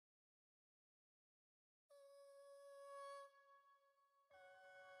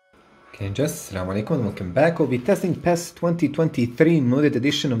Okay, just Assalamu alaikum and welcome back. We'll be testing PES 2023 modded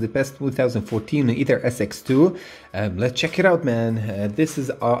edition of the PES 2014 on AetherSX2. Let's check it out, man. This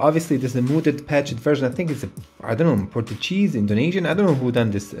is obviously this is a modded patched version. I think it's I don't know, Portuguese, Indonesian. I don't know who done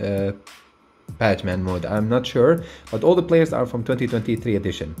this patch, man, mod. I'm not sure, but all the players are from 2023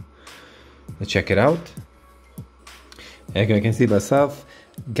 edition. Let's check it out. Okay, I can see myself.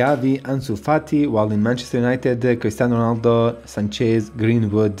 Gavi, Ansu Fati, while in Manchester United, Cristiano Ronaldo, Sanchez,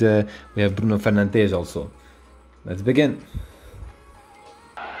 Greenwood, we have Bruno Fernandes also. Let's begin.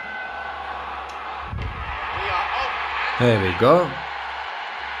 There we go.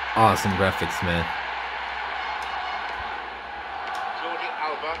 Awesome graphics, man.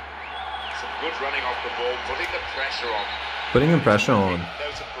 Some good running off the ball, putting the pressure on. Putting the pressure on.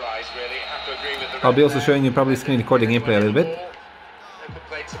 No surprise, really. Have to agree with the I'll be also showing you probably screen recording gameplay a little bit. No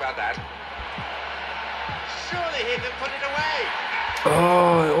complaints about that. Surely he can put it away.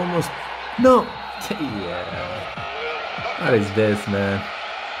 Oh, almost. No. Yeah. What is this, man?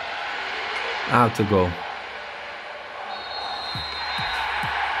 Out to go.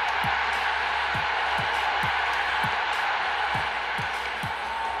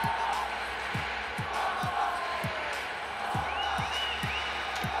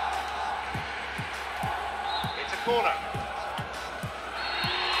 It's a corner.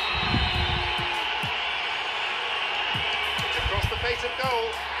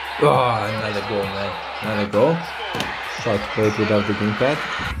 Oh, another goal, man. Another goal. Try to play it without the gamepad.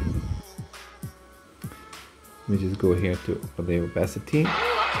 Let me just go here to play opacity.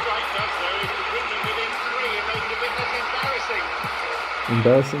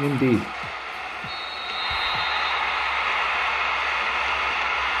 Embarrassing indeed.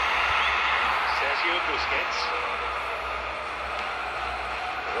 Sergio Busquets.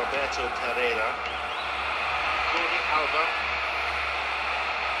 Roberto Carrera. Jordi Alba.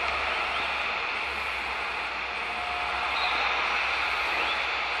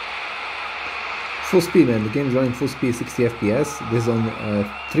 Full speed, man. The game is running full speed, 60 FPS. This is on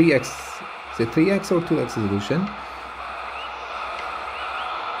 3x. Is it 3x or 2x resolution?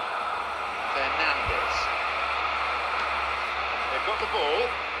 Fernandes. They've got the ball.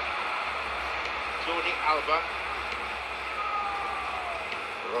 Jordi Alba.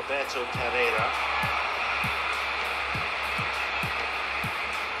 Roberto Carrera.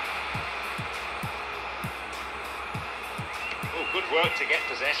 Oh, good work to get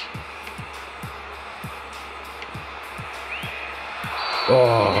possession.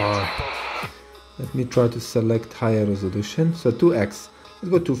 Oh, let me try to select higher resolution. So 2x. Let's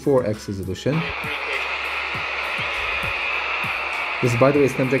go to 4x resolution. This is, by the way,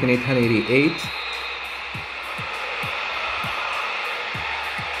 Snapdragon 888.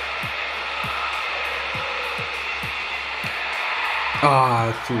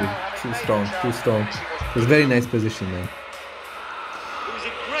 Ah, too strong, too strong. It's very nice position, man. It was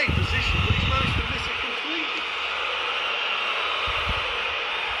a great position, but he's managed to miss it completely.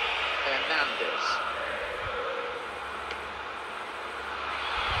 Fernandes.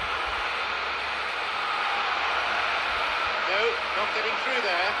 No, not getting through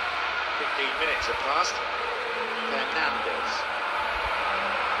there. 15 minutes have passed. Fernandes.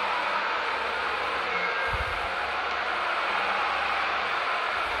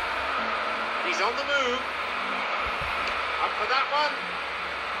 He's on the move. Up for that one.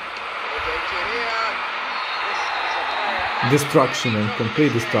 No danger here. This is a Destruction, man.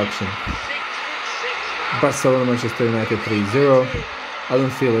 Complete destruction. Barcelona, Manchester United 3-0. I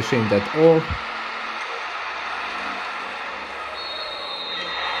don't feel ashamed at all.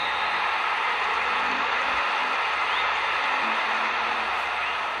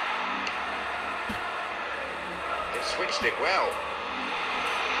 They switched it well.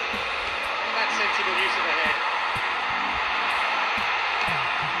 And that's sensible use of the head.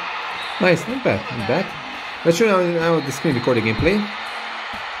 Nice, not bad, not bad. Let's show you now the screen recording gameplay.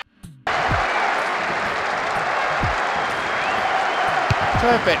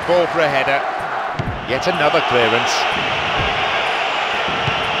 Perfect ball for a header. Yet another clearance.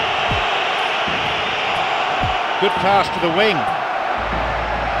 Good pass to the wing.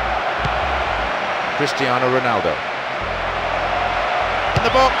 Cristiano Ronaldo. In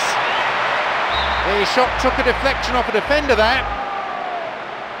the box. The shot took a deflection off a defender there.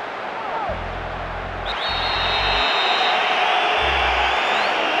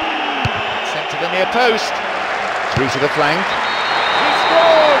 Sent to the near post. Through to the flank. He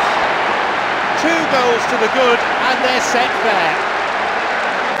scores! 2 goals to the good, and they're set there.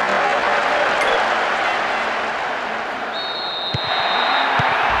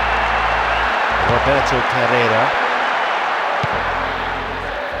 Roberto Carrera.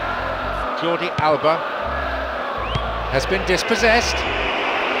 Jordi Alba has been dispossessed.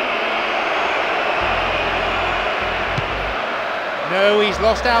 No, he's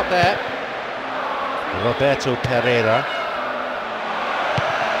lost out there. Roberto Pereira.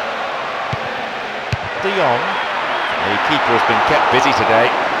 De Jong. The keeper has been kept busy today.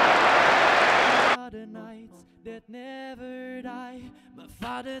 Nights that never die. My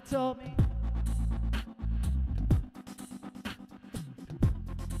father told me